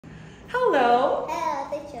Hello. Hello,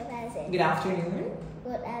 teacher Francis. Good afternoon.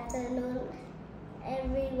 Good afternoon,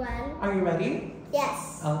 everyone. Are you ready?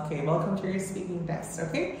 Yes. Okay, welcome to your speaking test,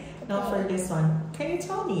 okay? Now for this one, can you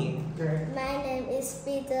tell me My name is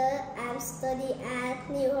Peter. I'm studying at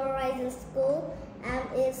New Horizons School. I'm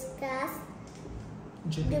in class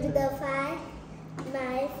Jupiter 5.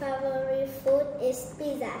 My favorite food is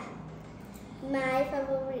pizza. My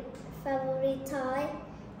favorite toy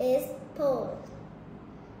is pole.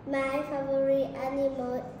 My favorite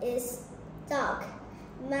animal is dog.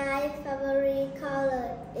 My favorite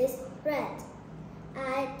color is red.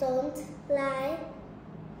 I don't like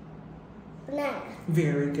banana.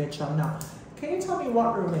 Very good job. Now, can you tell me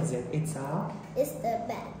what room is it? It's the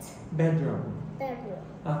bedroom. bedroom.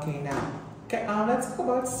 Okay, now, let's talk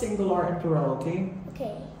about singular and plural, okay?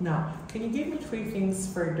 Okay. Now, can you give me three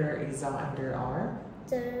things for there is and there are?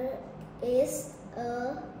 There is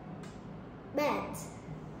a bed.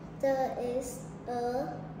 There is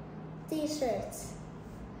a t-shirt.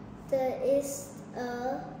 There is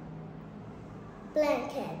a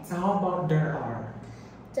blanket. How about there are?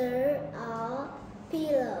 There are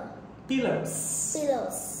Pillows.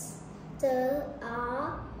 pillows. There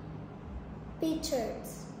are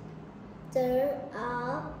pictures. There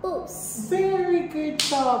are books. Very good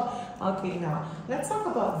job. Okay, now let's talk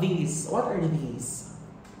about these. What are these?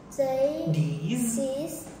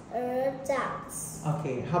 These are dogs.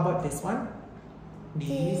 Okay, how about this one?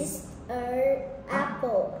 These are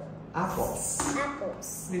apples.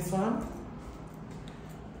 This one?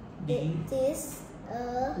 This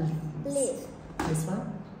leaf. This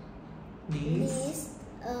one? These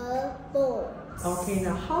are balls. Okay,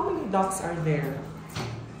 now how many dogs are there?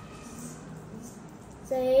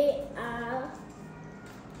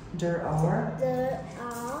 There are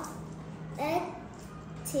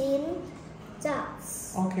 18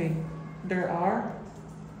 dogs. Okay, there are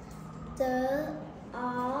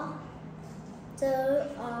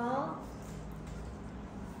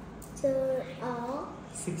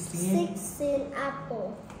 16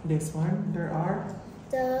 apples. This one, there are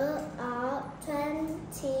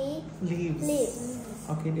 20 leaves.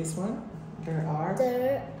 Okay, this one, there are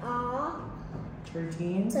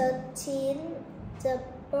 13 the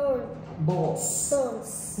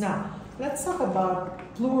balls. Now, let's talk about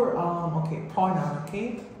plural, pronoun,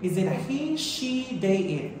 okay? Is it a he, she, they,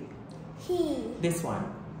 it? He, This one.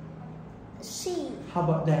 she, How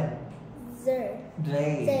about them?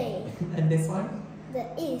 they. And this one? The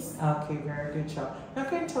is. Okay, very good job. Now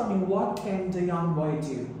can you tell me what can the young boy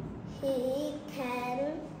do? He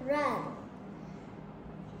can run.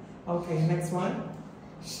 Okay, next one.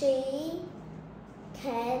 She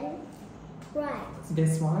can write.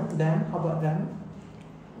 This one. Them. How about them?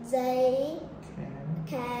 They Can.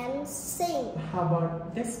 can sing. How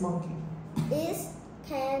about this monkey? It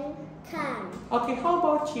can come. Okay, how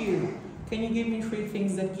about you? Can you give me three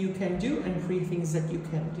things that you can do and three things that you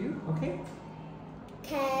can't do? Okay?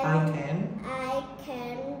 I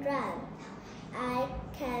can run. I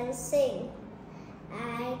can sing.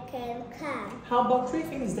 I can climb. How about three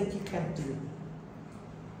things that you can't do?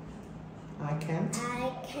 I can't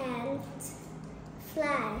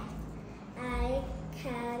fly. I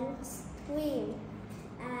can't swim.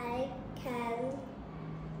 I can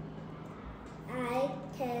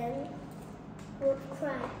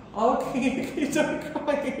cry. Okay, don't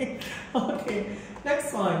cry. Okay,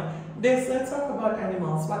 next one. Let's talk about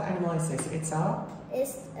animals. What animal is this? It's a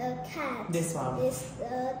cat. This one. It's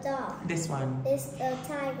a dog. This one. It's a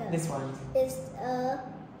tiger. This one. It's a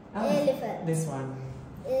elephant. This one.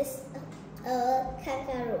 It's a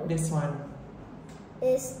kangaroo. This one.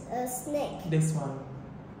 It's a snake. This one.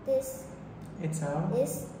 This It's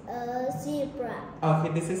is a zebra. Okay,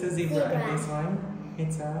 this is a zebra. Zebra. And this one.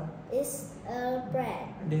 It's a bird.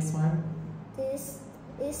 This one. This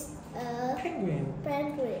is a Penguin.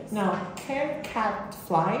 penguin. Now, can cat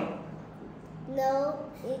fly? No,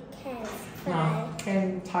 it can't fly. Now,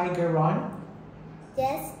 can tiger run?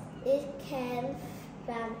 Yes, it can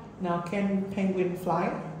run. Now, can penguin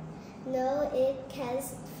fly? No, it can't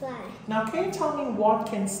fly. Now, can you tell me what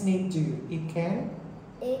can snake do? It can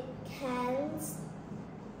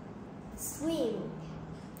swim.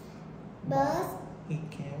 But It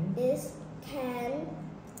can. it can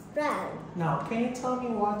run. Now, can you tell me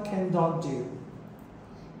what can dog do?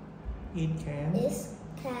 It can. It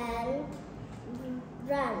can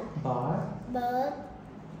run. But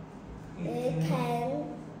it can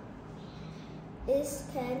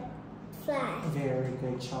fly. Very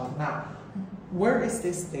good job. Now, where is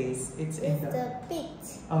this place? It's in the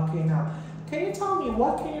beach. Okay, now, can you tell me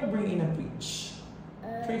what can you bring in a beach?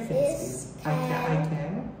 Three things, please. I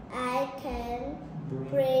can I can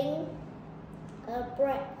bring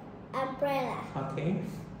umbrella. Okay.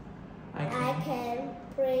 I can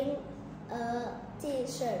bring a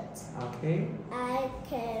t-shirt. Okay. I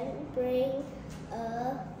can bring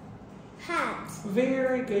a hat.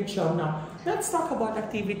 Very good job. Now, let's talk about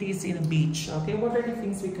activities in a beach. Okay, what are the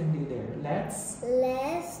things we can do there? Let's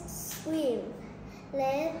swim.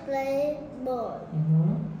 Let's play ball.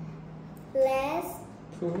 Let's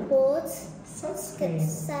put sunscreen.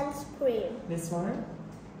 This one?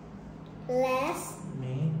 Let's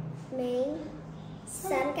make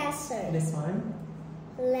sandcastle. This one?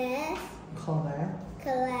 Let's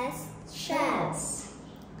collect shells.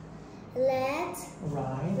 Let's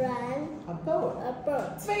run a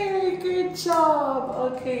boat. Very good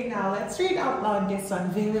job. Okay, now let's read out loud this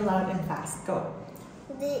one very loud and fast. Go.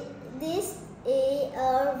 This is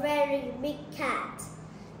a very big cat.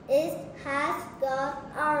 It has got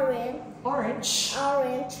orange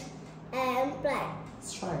and black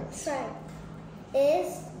stripes.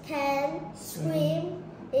 It can swim.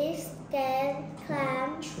 It can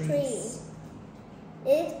climb trees.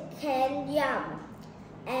 It can jump.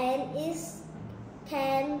 And it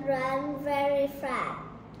can run very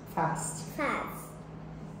fast.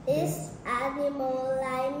 It's animal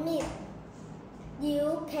like meat.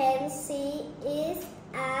 You can see it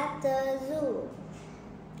at the zoo.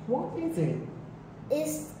 What is it?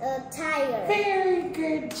 It's a tiger. Very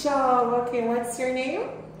good job. Okay, what's your name?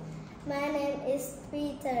 My name is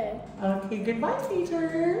Peter. Okay, goodbye,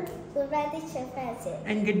 Peter. Goodbye, Teacher Francis.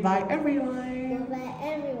 And goodbye, everyone. Goodbye,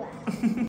 everyone.